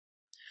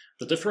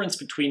The difference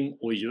between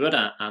å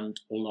gjøre and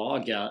å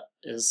lage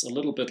is a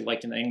little bit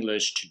like in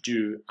English to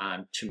do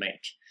and to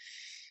make.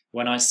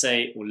 When I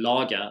say å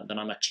lage, then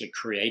I'm actually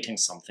creating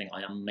something,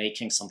 I am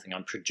making something,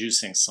 I'm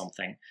producing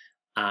something.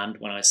 And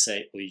when I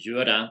say å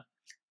gjøre,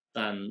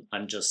 then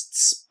I'm just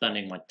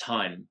spending my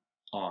time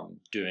on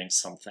doing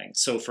something.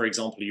 So for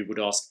example, you would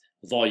ask,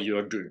 hva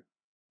gjør du?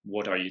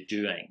 What are you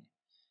doing?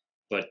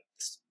 But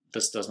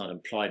this does not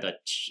imply that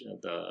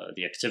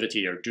the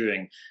activity you're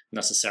doing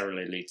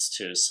necessarily leads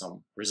to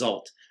some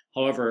result.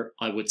 However,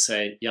 I would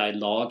say, jeg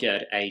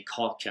lager ei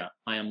kake.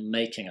 I am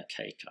making a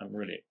cake. I'm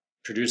really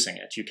producing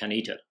it. You can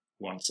eat it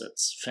once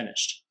it's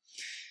finished.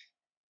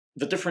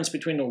 The difference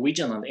between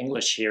Norwegian and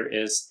English here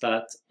is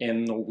that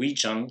in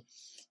Norwegian,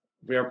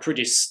 we are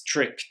pretty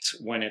strict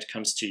when it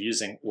comes to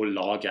using å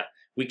lage.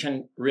 We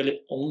can really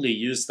only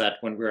use that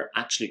when we're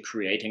actually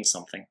creating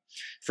something.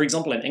 For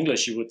example, in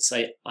English, you would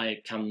say, I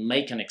can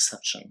make an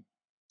exception.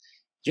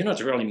 You're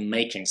not really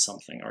making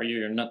something, are you?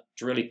 You're not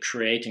really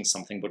creating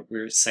something, but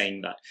we're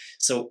saying that.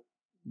 So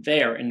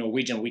there, in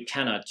Norwegian, we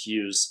cannot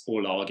use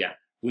å lage.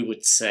 We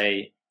would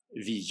say,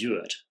 vi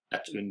gjør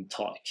et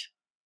unntak.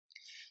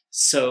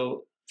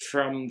 So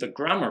from the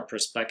grammar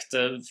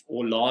perspective,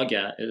 å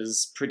lage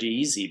is pretty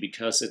easy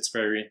because it's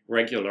very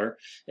regular.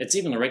 It's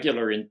even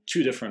regular in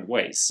two different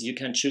ways. You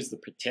can choose the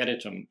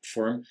preteritum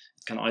form.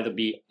 It can either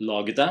be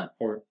lagde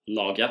or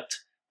laget,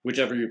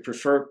 whichever you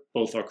prefer,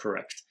 both are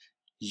correct.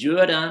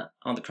 Gjøre,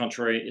 on the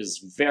contrary,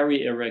 is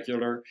very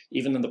irregular.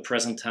 Even in the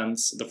present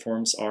tense, the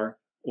forms are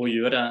å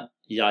gjøre,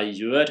 jeg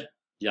gjør,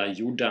 jeg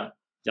gjorde,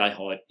 jeg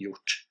har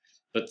gjort.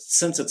 But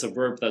since it's a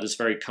verb that is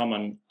very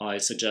common, I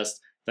suggest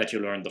that you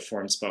learn the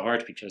forms by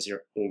heart because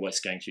you're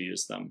always going to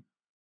use them.